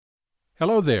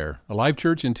Hello there. Alive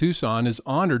Church in Tucson is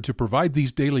honored to provide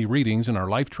these daily readings in our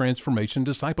Life Transformation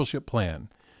Discipleship Plan.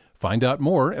 Find out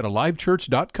more at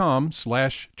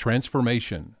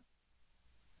alivechurch.com/transformation.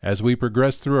 As we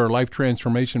progress through our Life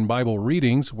Transformation Bible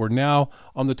readings, we're now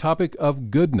on the topic of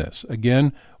goodness,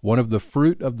 again, one of the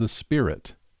fruit of the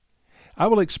Spirit. I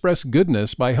will express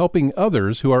goodness by helping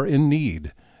others who are in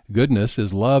need. Goodness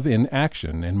is love in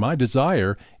action, and my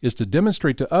desire is to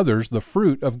demonstrate to others the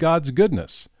fruit of God's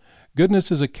goodness.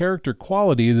 Goodness is a character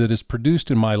quality that is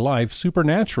produced in my life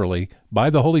supernaturally by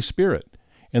the Holy Spirit.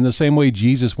 In the same way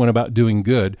Jesus went about doing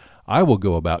good, I will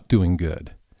go about doing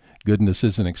good. Goodness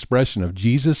is an expression of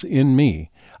Jesus in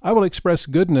me. I will express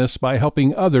goodness by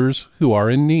helping others who are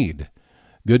in need.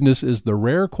 Goodness is the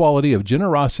rare quality of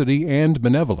generosity and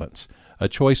benevolence, a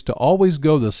choice to always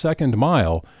go the second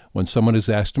mile when someone has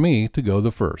asked me to go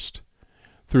the first.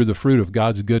 Through the fruit of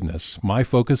God's goodness, my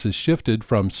focus is shifted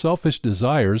from selfish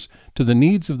desires to the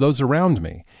needs of those around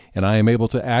me, and I am able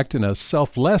to act in a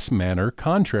selfless manner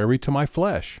contrary to my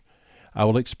flesh. I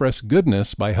will express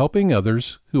goodness by helping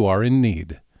others who are in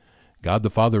need. God the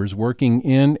Father is working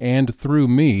in and through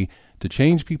me to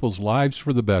change people's lives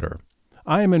for the better.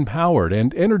 I am empowered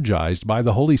and energized by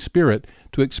the Holy Spirit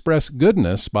to express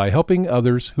goodness by helping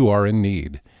others who are in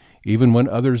need. Even when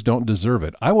others don't deserve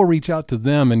it, I will reach out to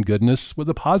them in goodness with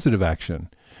a positive action.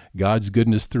 God's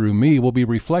goodness through me will be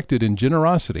reflected in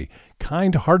generosity,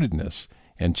 kind-heartedness,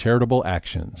 and charitable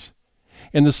actions.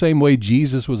 In the same way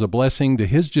Jesus was a blessing to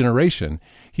his generation,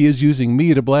 he is using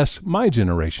me to bless my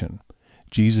generation.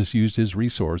 Jesus used his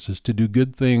resources to do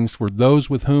good things for those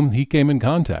with whom he came in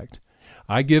contact.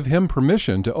 I give him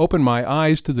permission to open my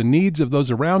eyes to the needs of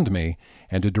those around me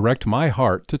and to direct my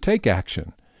heart to take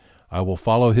action. I will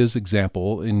follow his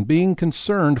example in being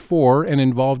concerned for and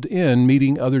involved in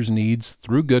meeting others' needs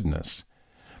through goodness.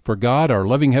 For God, our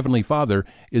loving Heavenly Father,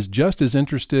 is just as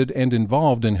interested and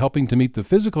involved in helping to meet the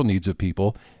physical needs of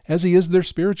people as he is their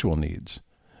spiritual needs.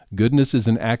 Goodness is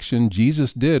an action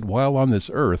Jesus did while on this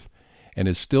earth and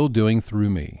is still doing through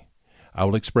me. I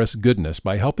will express goodness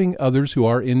by helping others who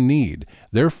are in need.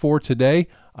 Therefore, today,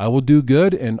 I will do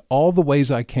good in all the ways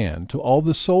I can, to all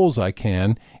the souls I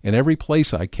can, in every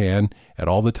place I can, at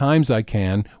all the times I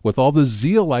can, with all the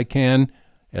zeal I can,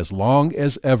 as long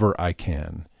as ever I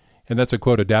can. And that's a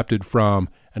quote adapted from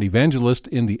an evangelist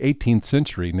in the 18th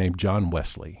century named John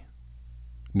Wesley.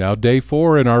 Now, day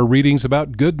 4 in our readings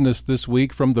about goodness this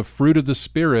week from the fruit of the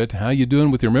Spirit. How you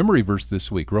doing with your memory verse this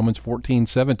week? Romans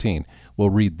 14:17. We'll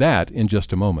read that in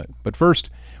just a moment. But first,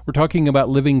 we're talking about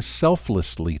living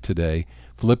selflessly today.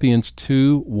 Philippians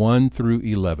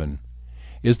 2:1-11.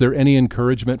 Is there any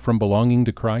encouragement from belonging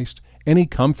to Christ? Any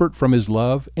comfort from his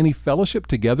love? Any fellowship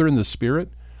together in the Spirit?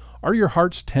 Are your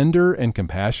hearts tender and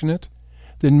compassionate?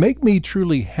 Then make me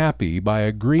truly happy by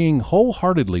agreeing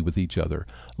wholeheartedly with each other,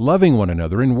 loving one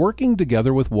another, and working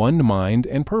together with one mind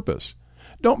and purpose.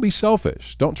 Don't be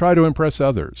selfish. Don't try to impress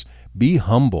others. Be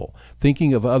humble,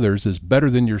 thinking of others as better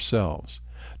than yourselves.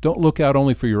 Don't look out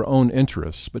only for your own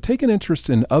interests, but take an interest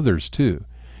in others too.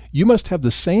 You must have the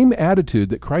same attitude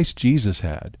that Christ Jesus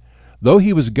had. Though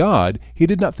he was God, he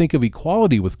did not think of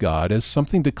equality with God as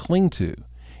something to cling to.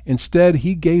 Instead,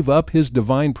 he gave up his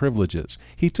divine privileges.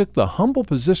 He took the humble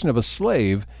position of a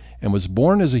slave and was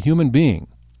born as a human being.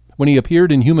 When he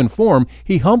appeared in human form,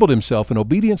 he humbled himself in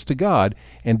obedience to God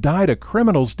and died a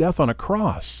criminal's death on a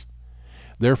cross.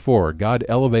 Therefore, God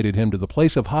elevated him to the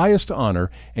place of highest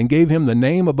honor and gave him the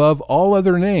name above all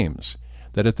other names,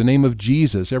 that at the name of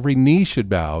Jesus every knee should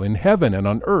bow in heaven and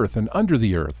on earth and under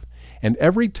the earth, and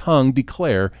every tongue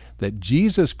declare that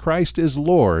Jesus Christ is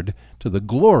Lord, to the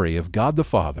glory of God the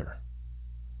Father.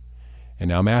 And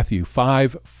now Matthew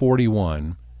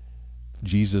 5:41,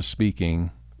 Jesus speaking,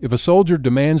 if a soldier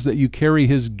demands that you carry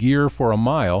his gear for a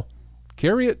mile,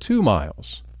 carry it 2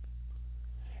 miles.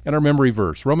 And our memory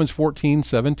verse, Romans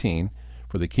 14:17,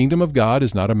 for the kingdom of God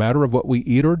is not a matter of what we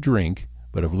eat or drink,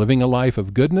 but of living a life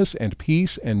of goodness and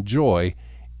peace and joy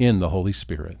in the Holy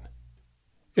Spirit.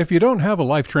 If you don't have a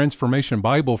Life Transformation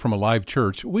Bible from Alive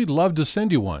Church, we'd love to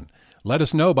send you one. Let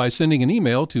us know by sending an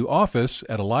email to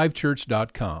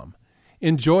office@alivechurch.com.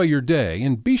 Enjoy your day,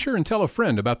 and be sure and tell a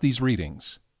friend about these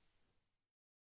readings.